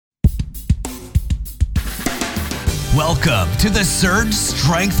Welcome to the Surge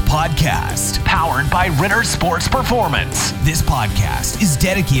Strength Podcast, powered by Ritter Sports Performance. This podcast is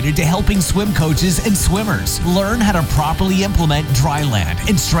dedicated to helping swim coaches and swimmers learn how to properly implement dryland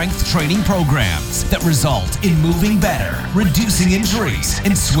and strength training programs that result in moving better, reducing injuries,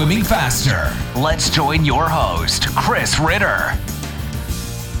 and swimming faster. Let's join your host, Chris Ritter.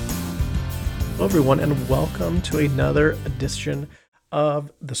 Hello, everyone, and welcome to another edition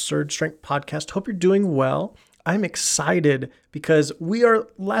of the Surge Strength Podcast. Hope you're doing well. I'm excited because we are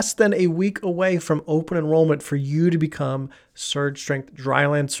less than a week away from open enrollment for you to become Surge Strength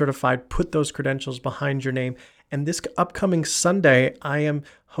Dryland certified. Put those credentials behind your name. And this upcoming Sunday, I am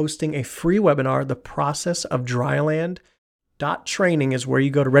hosting a free webinar. The Process of Dryland.training is where you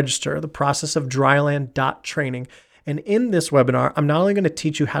go to register. The Process of Dryland.training. And in this webinar, I'm not only going to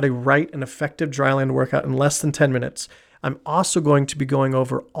teach you how to write an effective dryland workout in less than 10 minutes, I'm also going to be going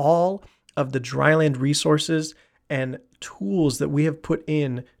over all of the dryland resources and tools that we have put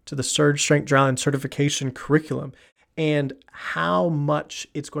in to the Surge Strength Dryland certification curriculum and how much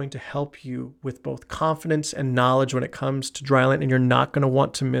it's going to help you with both confidence and knowledge when it comes to dryland. And you're not going to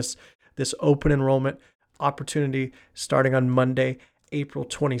want to miss this open enrollment opportunity starting on Monday, April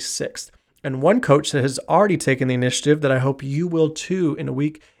 26th. And one coach that has already taken the initiative that I hope you will too in a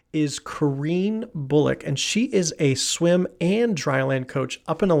week is Corrine Bullock, and she is a swim and dryland coach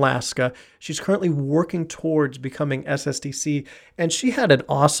up in Alaska. She's currently working towards becoming SSDC, and she had an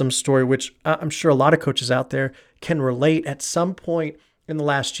awesome story, which I'm sure a lot of coaches out there can relate. At some point in the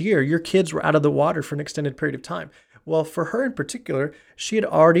last year, your kids were out of the water for an extended period of time. Well, for her in particular, she had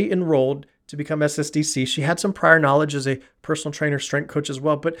already enrolled to become SSDC. She had some prior knowledge as a personal trainer, strength coach as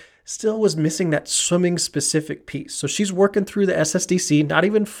well, but still was missing that swimming specific piece. So she's working through the SSDC, not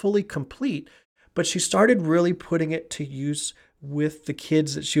even fully complete, but she started really putting it to use with the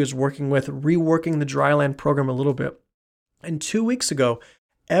kids that she was working with, reworking the dryland program a little bit. And 2 weeks ago,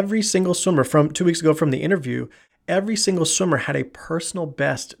 every single swimmer from 2 weeks ago from the interview, every single swimmer had a personal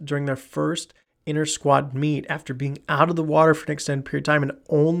best during their first inter-squad meet after being out of the water for an extended period of time and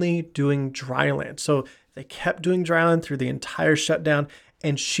only doing dryland. So they kept doing dryland through the entire shutdown,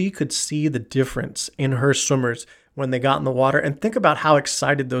 and she could see the difference in her swimmers when they got in the water. And think about how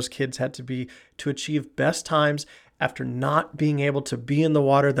excited those kids had to be to achieve best times after not being able to be in the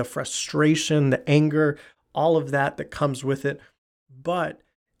water, the frustration, the anger, all of that comes with it. But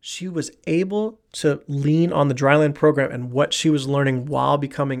she was able to lean on the dryland program and what she was learning while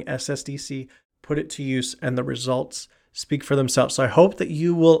becoming SSDC, put it to use, and the results speak for themselves. So I hope that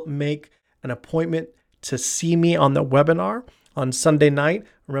you will make an appointment to see me on the webinar on Sunday night.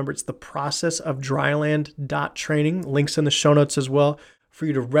 Remember, it's the Process of Dryland.training. Links in the show notes as well for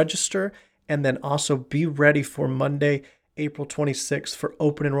you to register, and then also be ready for Monday, April 26th for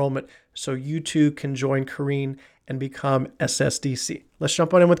open enrollment so you too can join Corrine and become SSDC. Let's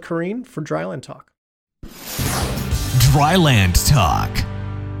jump on in with Corrine for Dryland Talk. Dryland Talk.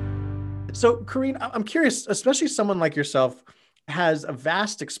 So, Corrine, I'm curious, especially someone like yourself has a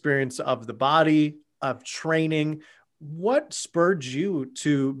vast experience of the body, of training. What spurred you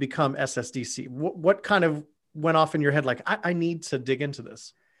to become SSDC? What kind of went off in your head like, I need to dig into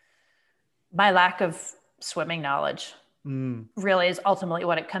this? My lack of swimming knowledge really is ultimately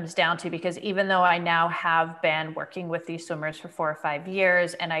what it comes down to, because even though I now have been working with these swimmers for 4 or 5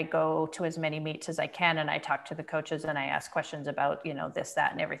 years, and I go to as many meets as I can, and I talk to the coaches and I ask questions about, this,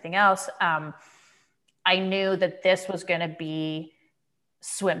 that, and everything else. I knew that this was going to be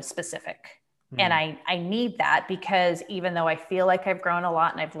swim specific. And I need that, because even though I feel like I've grown a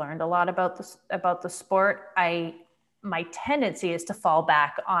lot and I've learned a lot about the sport, my tendency is to fall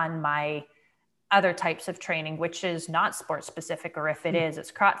back on my other types of training, which is not sport specific, or if it is, it's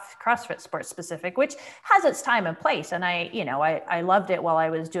CrossFit sport specific, which has its time and place. And I loved it while I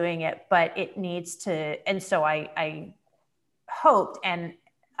was doing it, but it needs to, and so I hoped, and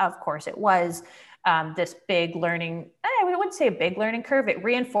of course it was, this big learning, I wouldn't say a big learning curve. It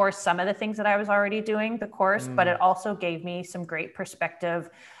reinforced some of the things that I was already doing the course, but it also gave me some great perspective.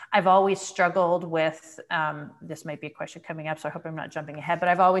 I've always struggled with, this might be a question coming up, so I hope I'm not jumping ahead, but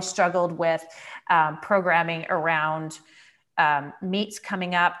I've always struggled with programming around meets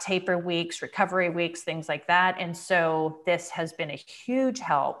coming up, taper weeks, recovery weeks, things like that. And so this has been a huge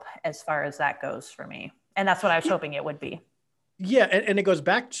help as far as that goes for me. And that's what I was hoping it would be. Yeah. And it goes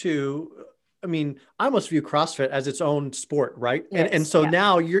back to, I almost view CrossFit as its own sport, right? Yes, and so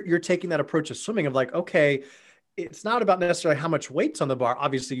now you're taking that approach of swimming of like, okay, it's not about necessarily how much weight's on the bar.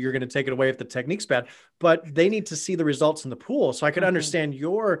 Obviously you're going to take it away if the technique's bad, but they need to see the results in the pool. So I could understand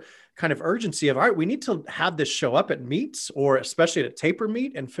your kind of urgency of, all right, we need to have this show up at meets, or especially at a taper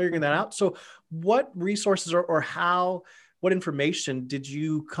meet, and figuring that out. So what resources or what information did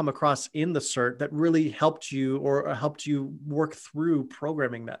you come across in the cert that really helped you or helped you work through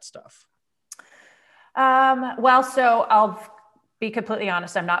programming that stuff? Well, so I'll be completely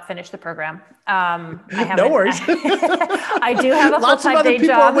honest. I'm not finished the program. I haven't. No worries. I do have a Lots of full-time other day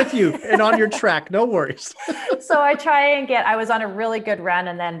people job are with you and on your track. No worries. So I try and I was on a really good run,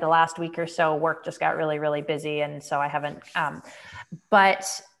 and then the last week or so work just got really, really busy. And so I haven't,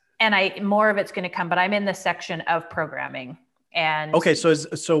 more of it's going to come, but I'm in the section of programming. And okay.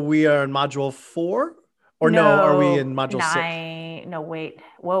 So we are in module 4 or no, are we in module 9? 6? No, wait.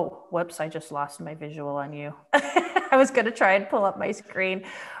 Whoa. Whoops. I just lost my visual on you. I was going to try and pull up my screen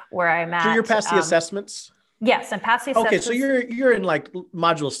where I'm at. So you're past the assessments? Yes, I'm past the assessments. Okay. So you're in like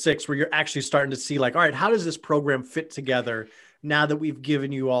module 6 where you're actually starting to see like, all right, how does this program fit together now that we've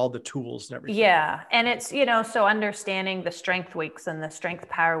given you all the tools and everything? Yeah. And it's, so understanding the strength weeks and the strength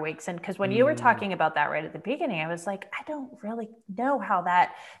power weeks. And because when you were talking about that right at the beginning, I was like, I don't really know how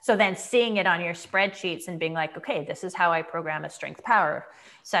that, so then seeing it on your spreadsheets and being like, okay, this is how I program a strength power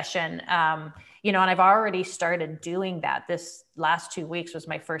session. And I've already started doing that. This last 2 weeks was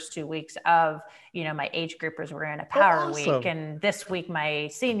my first 2 weeks of, my age groupers were in a power week. And this week, my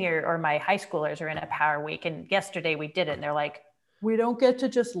senior or my high schoolers are in a power week. And yesterday we did it and they're like, we don't get to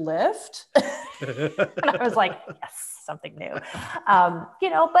just lift. And I was like, yes, something new,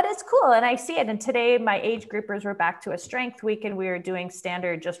 but it's cool. And I see it. And today my age groupers were back to a strength week and we were doing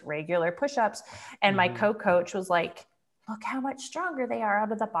standard, just regular push-ups. And my co-coach was like, look how much stronger they are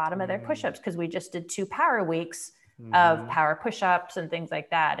out of the bottom of their push-ups. Cause we just did 2 power weeks of power push-ups and things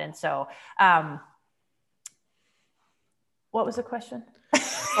like that. And so, what was the question?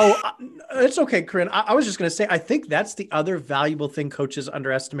 Oh, it's okay, Corinne. I was just going to say, I think that's the other valuable thing coaches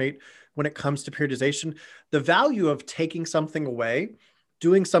underestimate when it comes to periodization. The value of taking something away,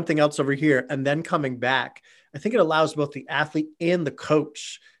 doing something else over here, and then coming back. I think it allows both the athlete and the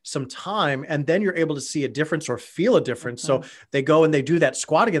coach some time, and then you're able to see a difference or feel a difference. So they go and they do that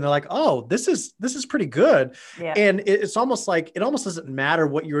squat again. They're like, oh, this is pretty good. Yeah. And it's almost like, it almost doesn't matter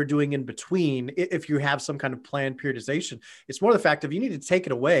what you're doing in between if you have some kind of planned periodization. It's more the fact of you need to take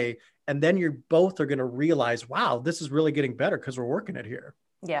it away, and then you're both are going to realize, wow, this is really getting better because we're working it here.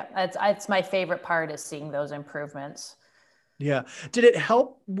 Yeah. It's my favorite part is seeing those improvements. Yeah. Did it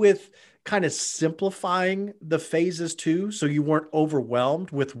help with kind of simplifying the phases too, so you weren't overwhelmed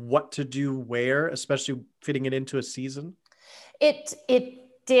with what to do where, especially fitting it into a season? It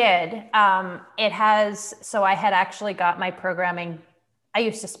did. It has. So I had actually got my programming. I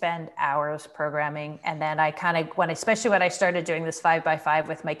used to spend hours programming, and then I kind of, especially when I started doing this 5x5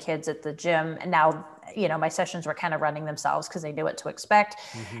 with my kids at the gym, and now, my sessions were kind of running themselves because they knew what to expect.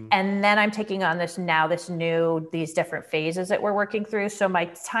 And then I'm taking on these different phases that we're working through. So my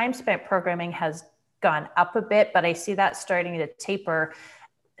time spent programming has gone up a bit, but I see that starting to taper.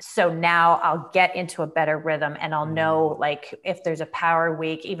 So now I'll get into a better rhythm, and I'll know, like, if there's a power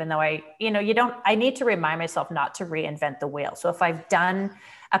week, even though I need to remind myself not to reinvent the wheel. So if I've done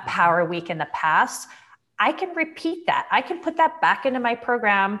a power week in the past, I can repeat that. I can put that back into my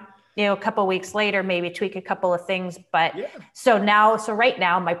program, a couple of weeks later, maybe tweak a couple of things. But so right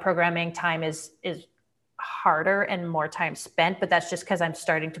now my programming time is harder and more time spent, but that's just because I'm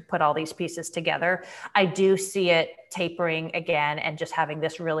starting to put all these pieces together. I do see it tapering again and just having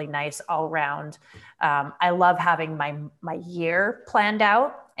this really nice all round. I love having my year planned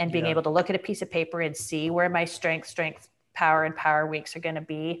out and being able to look at a piece of paper and see where my strength, power and power weeks are going to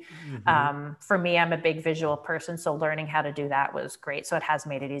be. For me, I'm a big visual person, so learning how to do that was great. So it has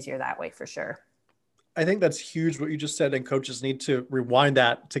made it easier that way for sure. I think that's huge what you just said, and coaches need to rewind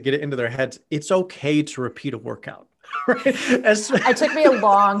that to get it into their heads. It's okay to repeat a workout. Right? It took me a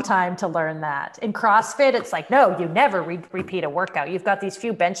long time to learn that. In CrossFit, it's like, no, you never repeat a workout. You've got these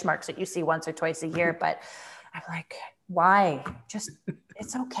few benchmarks that you see once or twice a year, but I'm like, why?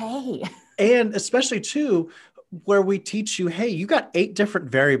 It's okay. And especially too, where we teach you, hey, you got 8 different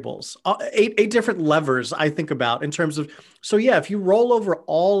variables, eight different levers I think about in terms of, so yeah, if you roll over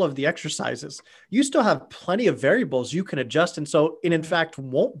all of the exercises, you still have plenty of variables you can adjust. And so it in fact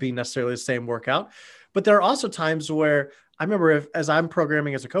won't be necessarily the same workout. But there are also times where I remember as I'm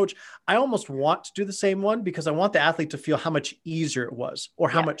programming as a coach, I almost want to do the same one because I want the athlete to feel how much easier it was or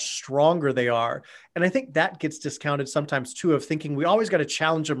how much stronger they are. And I think that gets discounted sometimes too, of thinking we always got to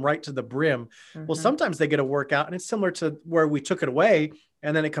challenge them right to the brim. Well, sometimes they get a workout and it's similar to where we took it away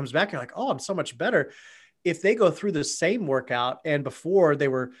and then it comes back and you're like, oh, I'm so much better. if they go through the same workout and before they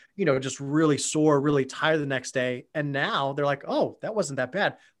were, just really sore, really tired the next day, and now they're like, oh, that wasn't that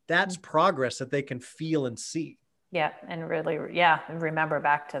bad. That's progress that they can feel and see. Yeah. And really, yeah. And remember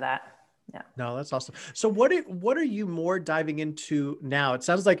back to that. Yeah. No, that's awesome. So what are you more diving into now? It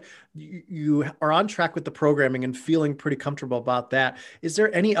sounds like you are on track with the programming and feeling pretty comfortable about that. Is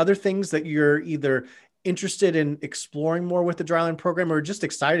there any other things that you're either interested in exploring more with the Dryland program, or just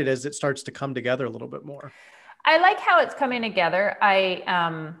excited as it starts to come together a little bit more? I like how it's coming together.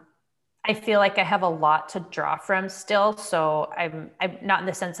 I feel like I have a lot to draw from still. So I'm not in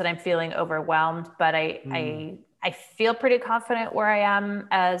the sense that I'm feeling overwhelmed, but I feel pretty confident where I am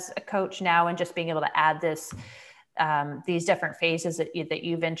as a coach now, and just being able to add these different phases that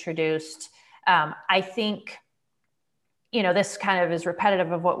you've introduced. I think, this kind of is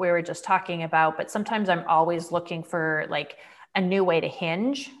repetitive of what we were just talking about, but sometimes I'm always looking for like a new way to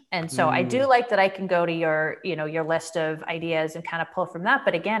hinge. And so I do like that I can go to your list of ideas and kind of pull from that.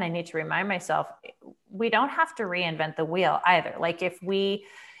 But again, I need to remind myself, we don't have to reinvent the wheel either. Like if we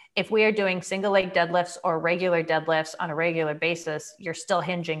are doing single leg deadlifts or regular deadlifts on a regular basis, you're still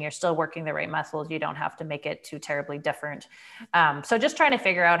hinging, you're still working the right muscles. You don't have to make it too terribly different. So just trying to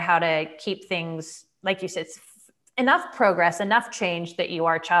figure out how to keep things, like you said, enough progress, enough change that you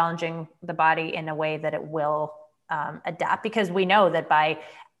are challenging the body in a way that it will adapt, because we know that by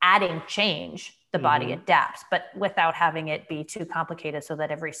adding change, the body adapts, but without having it be too complicated so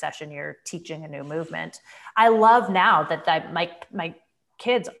that every session you're teaching a new movement. I love now that my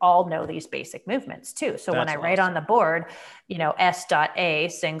kids all know these basic movements too. So when I write on the board, S.A,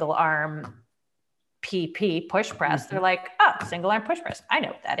 single arm PP push press, they're like, oh, single arm push press. I know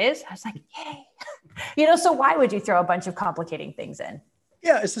what that is. I was like, yay. So why would you throw a bunch of complicating things in?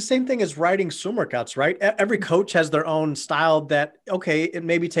 Yeah, it's the same thing as writing swim workouts, right? Every coach has their own style that, okay, it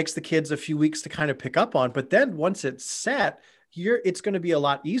maybe takes the kids a few weeks to kind of pick up on, but then once it's set, it's going to be a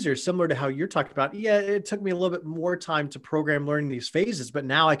lot easier, similar to how you're talking about. Yeah, it took me a little bit more time to program learning these phases, but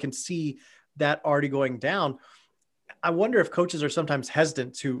now I can see that already going down. I wonder if coaches are sometimes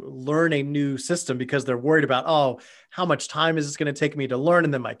hesitant to learn a new system because they're worried about, oh, how much time is this going to take me to learn?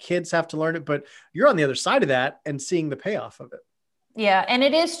 And then my kids have to learn it. But you're on the other side of that and seeing the payoff of it. Yeah. And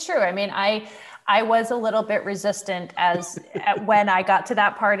it is true. I mean, I was a little bit resistant when I got to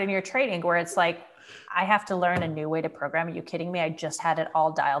that part in your training where it's like, I have to learn a new way to program. Are you kidding me? I just had it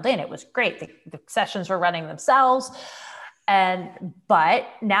all dialed in. It was great. The sessions were running themselves. But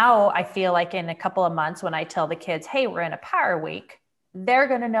now I feel like in a couple of months, when I tell the kids, hey, we're in a power week, they're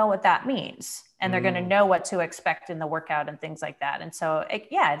going to know what that means. And they're going to know what to expect in the workout and things like that. And so,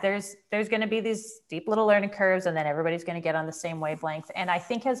 there's going to be these deep little learning curves, and then everybody's going to get on the same wavelength. And I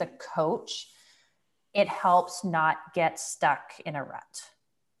think as a coach, it helps not get stuck in a rut.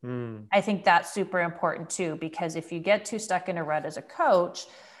 I think that's super important too, because if you get too stuck in a rut as a coach,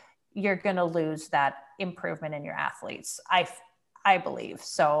 you're going to lose that improvement in your athletes. I believe.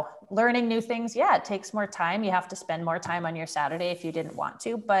 So learning new things, it takes more time. You have to spend more time on your Saturday if you didn't want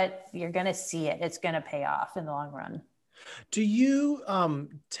to, but you're going to see it. It's going to pay off in the long run. Do you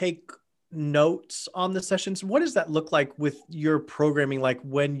take notes on the sessions? What does that look like with your programming? Like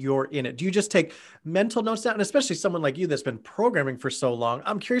when you're in it, do you just take mental notes down? And especially someone like you that's been programming for so long,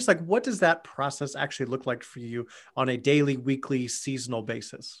 I'm curious, like, what does that process actually look like for you on a daily, weekly, seasonal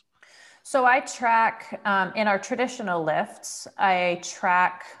basis? So I track in our traditional lifts, I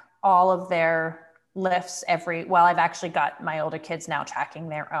track all of their lifts I've actually got my older kids now tracking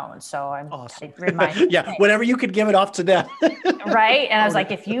their own. So I'm awesome. Whenever you could give it off to them. Right. And I was like,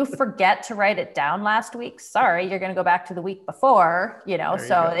 if you forget to write it down last week, sorry, you're going to go back to the week before,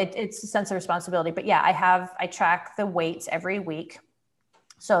 it's a sense of responsibility. But I track the weights every week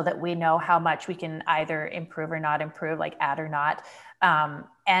so that we know how much we can either improve or not improve, like add or not.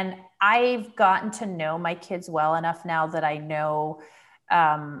 And I've gotten to know my kids well enough now that I know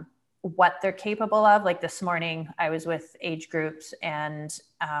what they're capable of. Like this morning, I was with age groups and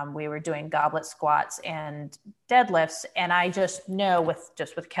we were doing goblet squats and deadlifts. And I just know with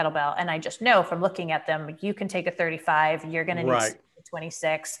kettlebell, and I just know from looking at them, you can take a 35, you're going to need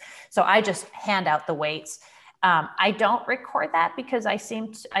 26. So I just hand out the weights. I don't record that because I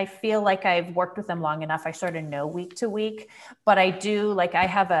feel like I've worked with them long enough. I sort of know week to week, but I do, like, I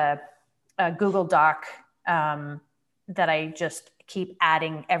have a Google Doc that I just keep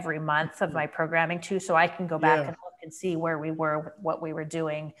adding every month of my programming to, so I can go back and look and see where we were, what we were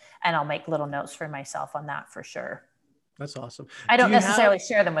doing. And I'll make little notes for myself on that for sure. That's awesome. I don't necessarily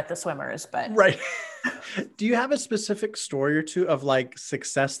share them with the swimmers, but. Right. Do you have a specific story or two of like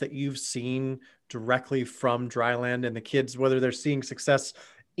success that you've seen directly from Dryland and the kids, whether they're seeing success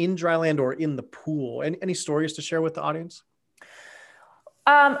in dryland or in the pool? Any stories to share with the audience?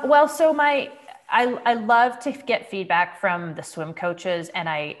 Well, so I love to get feedback from the swim coaches, and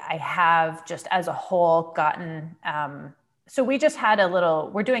I have just as a whole gotten, so we just had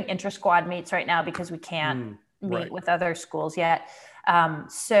we're doing inter-squad meets right now because we can't meet with other schools yet.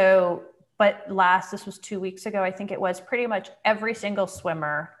 But this was 2 weeks ago, I think it was, pretty much every single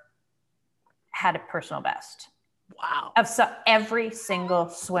swimmer had a personal best. Wow. Every single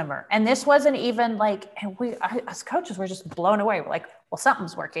swimmer. And this wasn't even like, and as coaches, we're just blown away. We're like, well,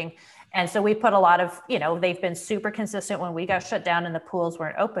 something's working. And so we put a lot of, they've been super consistent. When we got shut down and the pools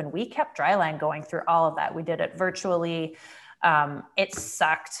weren't open, we kept dryland going through all of that. We did it virtually. It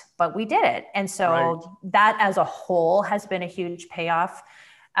sucked, but we did it. And so that as a whole has been a huge payoff.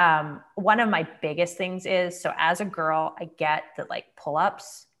 One of my biggest things is, so as a girl, I get that like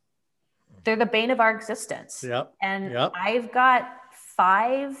pull-ups, they're the bane of our existence. Yep. And I've got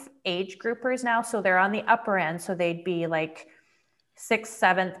 5 age groupers now. So they're on the upper end. So they'd be like 6th,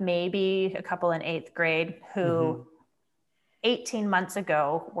 7th, maybe a couple in 8th grade who 18 months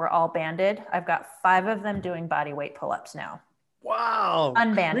ago were all banded. I've got 5 of them doing body weight pull-ups now. Wow.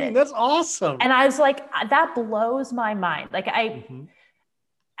 Unbanded. Green, that's awesome. And I was like, that blows my mind. Like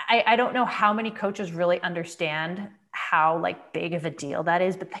I don't know how many coaches really understand how like big of a deal that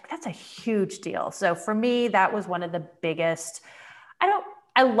is, but like, that's a huge deal. So for me, that was one of the biggest.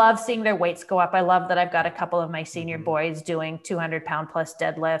 I love seeing their weights go up. I love that I've got a couple of my senior boys doing 200-pound plus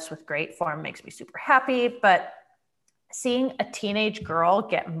deadlifts with great form, makes me super happy. But seeing a teenage girl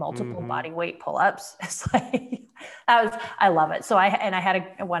get multiple body weight pull-ups, it's like, I love it. So I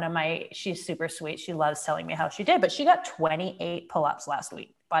had she's super sweet. She loves telling me how she did, but she got 28 pull-ups last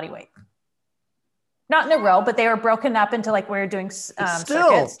week, body weight. Not in a row, but they were broken up into like we were doing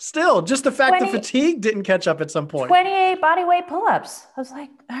still just the fact that fatigue didn't catch up at some point. 28 body weight pull-ups. I was like,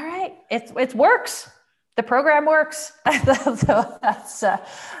 all right, it works. The program works. So that's so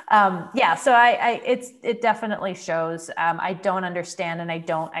it definitely shows. I don't understand, and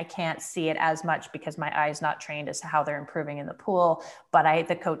I can't see it as much because my eye's not trained as to how they're improving in the pool. But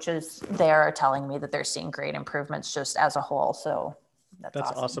the coaches there are telling me that they're seeing great improvements just as a whole. So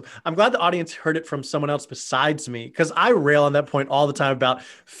that's awesome. I'm glad the audience heard it from someone else besides me, because I rail on that point all the time about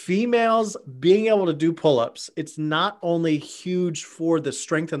females being able to do pull-ups. It's not only huge for the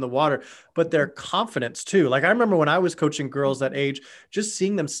strength in the water, but their confidence too. Like I remember when I was coaching girls that age, just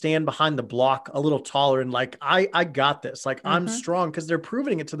seeing them stand behind the block a little taller and like, I got this, like I'm strong, because they're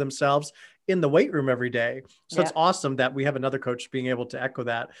proving it to themselves in the weight room every day. So it's awesome that we have another coach being able to echo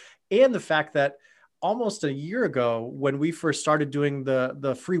that. And the fact that almost a year ago, when we first started doing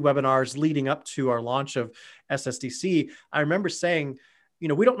the free webinars leading up to our launch of SSDC, I remember saying,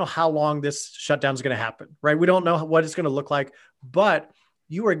 we don't know how long this shutdown is going to happen, right? We don't know what it's going to look like, but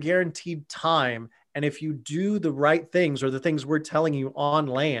you are guaranteed time. And if you do the right things or the things we're telling you on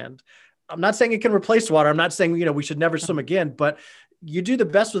land, I'm not saying it can replace water. I'm not saying, we should never swim again, but you do the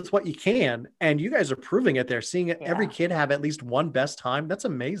best with what you can. And you guys are proving it there, seeing every kid have at least one best time. That's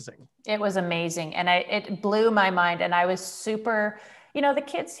amazing. It was amazing. And it blew my mind. And I was super, the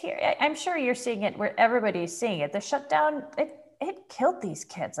kids here, I'm sure you're seeing it where everybody's seeing it. The shutdown, it killed these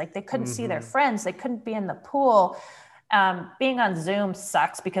kids. Like they couldn't see their friends. They couldn't be in the pool. Being on Zoom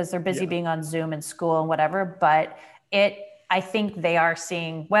sucks because they're busy being on Zoom in school and whatever, but I think they are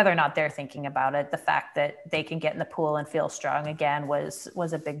seeing, whether or not they're thinking about it, the fact that they can get in the pool and feel strong again was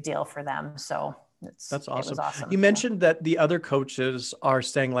a big deal for them. So that's awesome. It was awesome. You mentioned that the other coaches are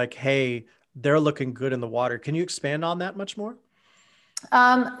saying like, hey, they're looking good in the water. Can you expand on that much more?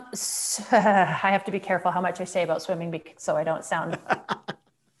 So I have to be careful how much I say about swimming so I don't sound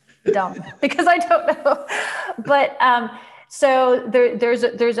dumb, because I don't know. But so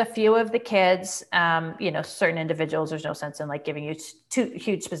there's a few of the kids, certain individuals, there's no sense in like giving you too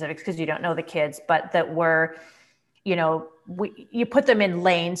huge specifics because you don't know the kids, but that were, you put them in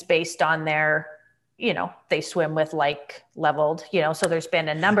lanes based on their, they swim with like leveled, so there's been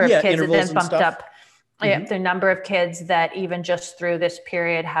a number of kids that then bumped up. The number of kids that even just through this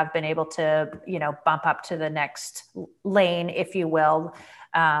period have been able to, bump up to the next lane, if you will,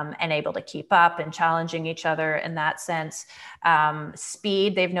 and able to keep up and challenging each other in that sense.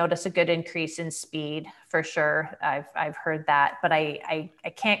 Speed, they've noticed a good increase in speed for sure. I've heard that, but I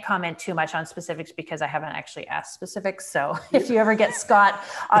can't comment too much on specifics because I haven't actually asked specifics. So if you ever get Scott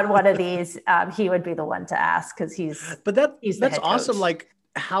on one of these, he would be the one to ask because he's that's awesome. Like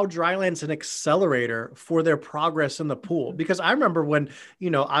how Dryland's an accelerator for their progress in the pool. Because I remember when,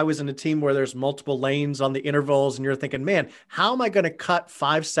 I was in a team where there's multiple lanes on the intervals and you're thinking, man, how am I going to cut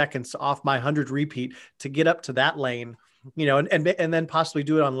 5 seconds off my 100 repeat to get up to that lane? and then possibly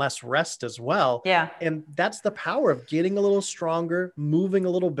do it on less rest as well. Yeah. And that's the power of getting a little stronger, moving a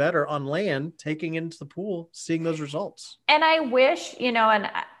little better on land, taking it into the pool, seeing those results. And I wish, and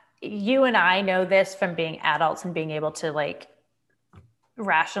you and I know this from being adults and being able to like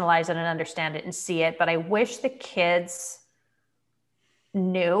rationalize it and understand it and see it. But I wish the kids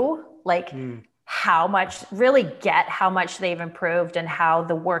knew how much they've improved and how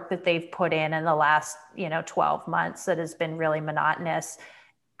the work that they've put in the last, 12 months that has been really monotonous.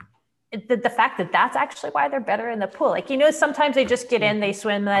 The fact that that's actually why they're better in the pool. Like, sometimes they just get in, they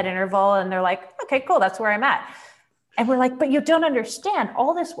swim that interval and they're like, okay, cool. That's where I'm at. And we're like, but you don't understand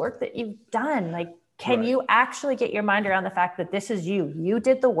all this work that you've done. Like, can you actually get your mind around the fact that this is you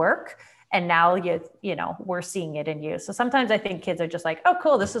did the work and now we're seeing it in you. So sometimes I think kids are just like, oh,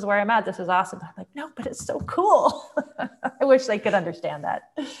 cool. This is where I'm at. This is awesome. I'm like, no, but it's so cool. I wish they could understand that.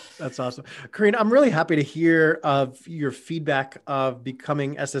 That's awesome. Corrine, I'm really happy to hear of your feedback of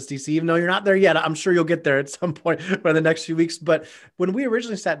becoming SSDC, even though you're not there yet. I'm sure you'll get there at some point in the next few weeks. But when we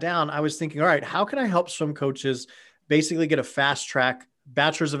originally sat down, I was thinking, all right, how can I help swim coaches basically get a fast track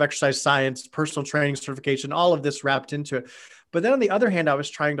bachelor's of exercise science, personal training certification, all of this wrapped into it. But then on the other hand, I was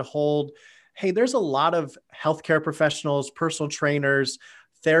trying to hold, hey, there's a lot of healthcare professionals, personal trainers,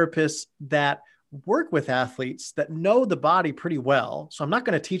 therapists that work with athletes that know the body pretty well. So I'm not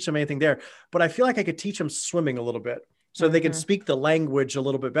going to teach them anything there, but I feel like I could teach them swimming a little bit so they can speak the language a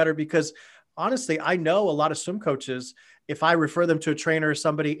little bit better. Because honestly, I know a lot of swim coaches, if I refer them to a trainer or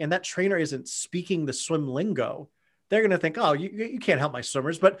somebody and that trainer isn't speaking the swim lingo, they're going to think, oh, you can't help my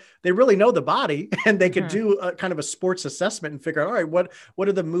swimmers, but they really know the body and they could do a kind of a sports assessment and figure out, all right, what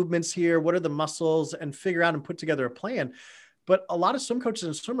are the movements here? What are the muscles, and figure out and put together a plan. But a lot of swim coaches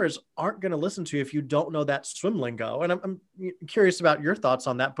and swimmers aren't going to listen to you if you don't know that swim lingo. And I'm curious about your thoughts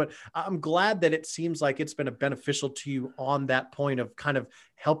on that, but I'm glad that it seems like it's been beneficial to you on that point of kind of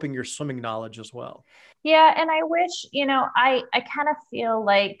helping your swimming knowledge as well. Yeah. And I wish, I kind of feel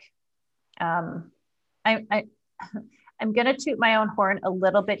like, I'm going to toot my own horn a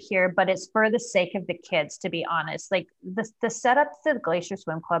little bit here, but it's for the sake of the kids, to be honest. Like the setup that the Glacier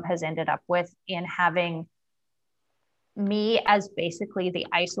Swim Club has ended up with in having me as basically the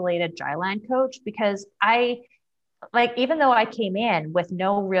isolated dryland coach, because even though I came in with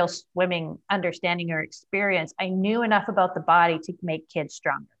no real swimming understanding or experience, I knew enough about the body to make kids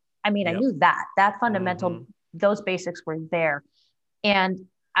stronger. I mean, I knew that fundamental, those basics were there. And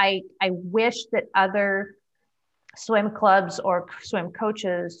I wish that other swim clubs or swim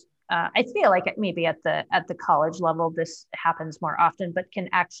coaches, I feel like maybe at the college level, this happens more often, but can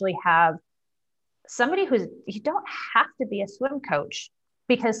actually have somebody you don't have to be a swim coach,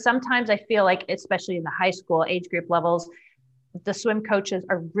 because sometimes I feel like, especially in the high school age group levels, the swim coaches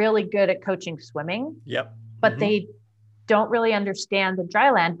are really good at coaching swimming, but they don't really understand the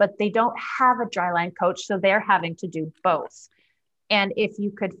dryland, but they don't have a dryland coach. So they're having to do both. And if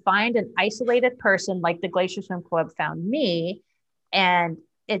you could find an isolated person like the Glacier Swim Club found me, and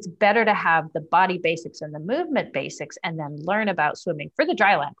it's better to have the body basics and the movement basics and then learn about swimming for the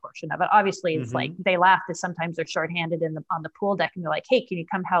dryland portion of it. Obviously, it's like they laugh that sometimes they're shorthanded on the pool deck and they're like, hey, can you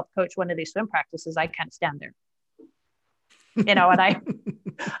come help coach one of these swim practices? I can't stand there. And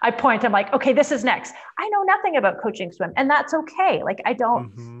I point, I'm like, okay, this is next. I know nothing about coaching swim, and that's okay. Like I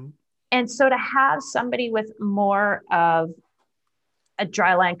don't. And so to have somebody with more of a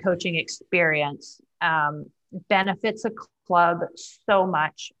dryland coaching experience benefits a club so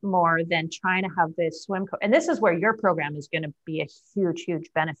much more than trying to have this swim coach. And this is where your program is going to be a huge, huge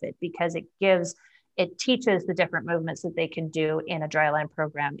benefit, because it teaches the different movements that they can do in a dryland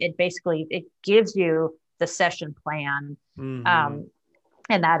program. It gives you the session plan.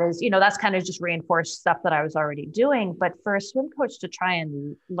 And that is, that's kind of just reinforced stuff that I was already doing. But for a swim coach to try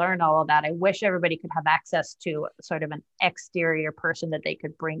and learn all of that, I wish everybody could have access to sort of an exterior person that they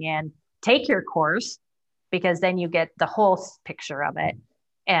could bring in, take your course, because then you get the whole picture of it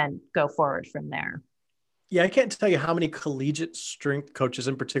and go forward from there. Yeah, I can't tell you how many collegiate strength coaches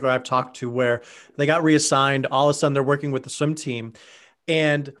in particular I've talked to where they got reassigned. All of a sudden they're working with the swim team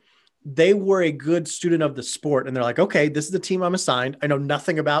and they were a good student of the sport. And they're like, okay, this is the team I'm assigned. I know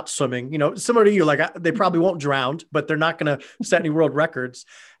nothing about swimming, similar to you, like they probably won't drown, but they're not going to set any world records.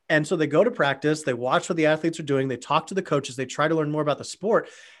 And so they go to practice, they watch what the athletes are doing. They talk to the coaches, they try to learn more about the sport,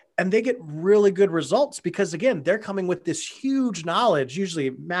 and they get really good results because again, they're coming with this huge knowledge, usually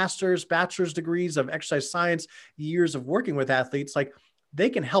master's, bachelor's degrees of exercise science, years of working with athletes. Like they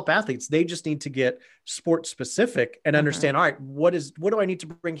can help athletes. They just need to get sport specific and understand, all right, what do I need to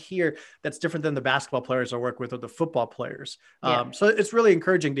bring here that's different than the basketball players I work with or the football players? So it's really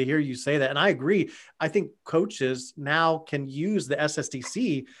encouraging to hear you say that. And I agree. I think coaches now can use the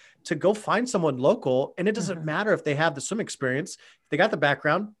SSDC to go find someone local. And it doesn't matter if they have the swim experience, if they got the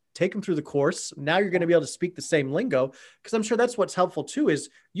background, take them through the course. Now you're going to be able to speak the same lingo, because I'm sure that's what's helpful too, is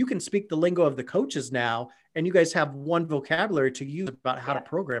you can speak the lingo of the coaches now, and you guys have one vocabulary to use about how to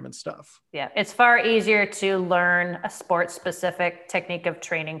program and stuff. Yeah. It's far easier to learn a sport specific technique of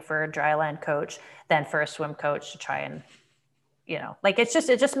training for a dryland coach than for a swim coach to try and, like it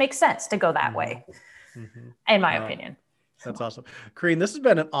just makes sense to go that way, in my opinion. That's awesome. Kareen, this has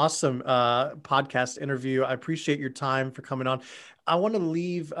been an awesome podcast interview. I appreciate your time for coming on. I want to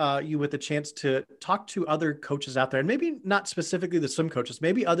leave you with a chance to talk to other coaches out there, and maybe not specifically the swim coaches,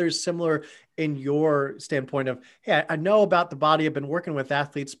 maybe others similar in your standpoint of, hey, I know about the body. I've been working with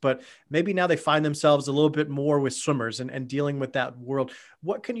athletes, but maybe now they find themselves a little bit more with swimmers and dealing with that world.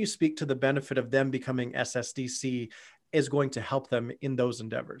 What can you speak to the benefit of them becoming SSDC is going to help them in those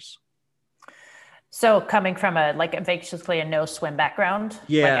endeavors? So coming from basically a no swim background.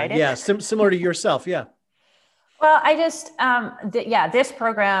 Similar to yourself. Yeah. Well, I just, this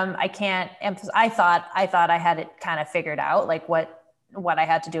program, I can't emphasize. I thought I had it kind of figured out, like what I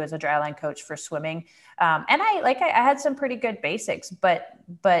had to do as a dryland coach for swimming. And I had some pretty good basics, but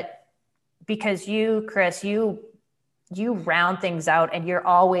because you, Chris, you round things out, and you're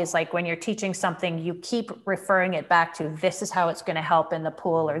always like, when you're teaching something, you keep referring it back to, this is how it's going to help in the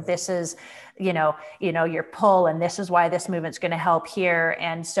pool, or this is, your pull, and this is why this movement's going to help here.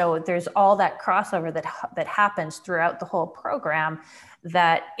 And so there's all that crossover that happens throughout the whole program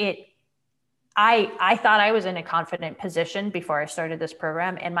that I thought I was in a confident position before I started this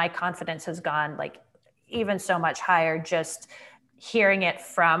program. And my confidence has gone like even so much higher, just hearing it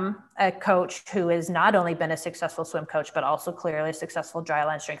from a coach who has not only been a successful swim coach, but also clearly a successful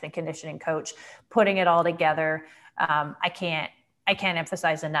dryland strength and conditioning coach, putting it all together. I can't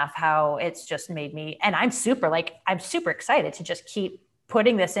emphasize enough how it's just made me, and I'm super excited to just keep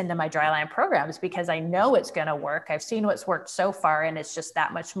putting this into my dryland programs, because I know it's going to work. I've seen what's worked so far, and it's just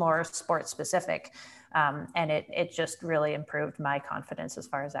that much more sport specific. And it just really improved my confidence as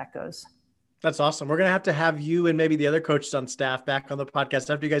far as that goes. That's awesome. We're going to have you and maybe the other coaches on staff back on the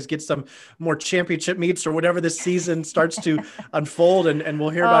podcast after you guys get some more championship meets or whatever this season starts to unfold, and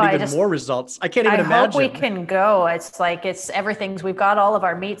we'll hear about even more results. I can't even imagine. I hope we can go. Everything's, we've got all of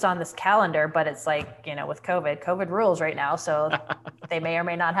our meets on this calendar, but it's like, with COVID rules right now. So they may or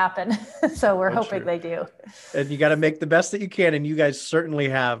may not happen. So we're hoping they do. And you got to make the best that you can. And you guys certainly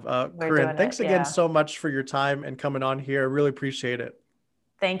have. Corinne, thanks again so much for your time and coming on here. I really appreciate it.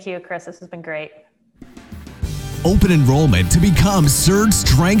 Thank you, Chris. This has been great. Open enrollment to become Surge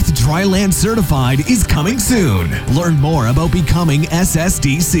Strength Dryland Certified is coming soon. Learn more about becoming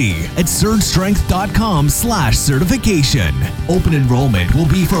SSDC at surgestrength.com/certification. Open enrollment will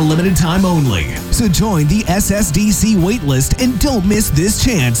be for a limited time only, so join the SSDC waitlist and don't miss this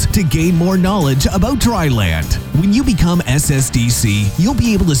chance to gain more knowledge about dryland. When you become SSDC, you'll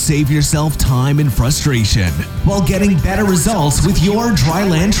be able to save yourself time and frustration while getting better results with your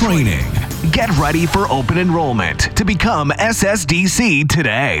dryland training. Get ready for open enrollment to become SSDC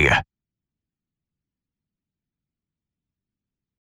today.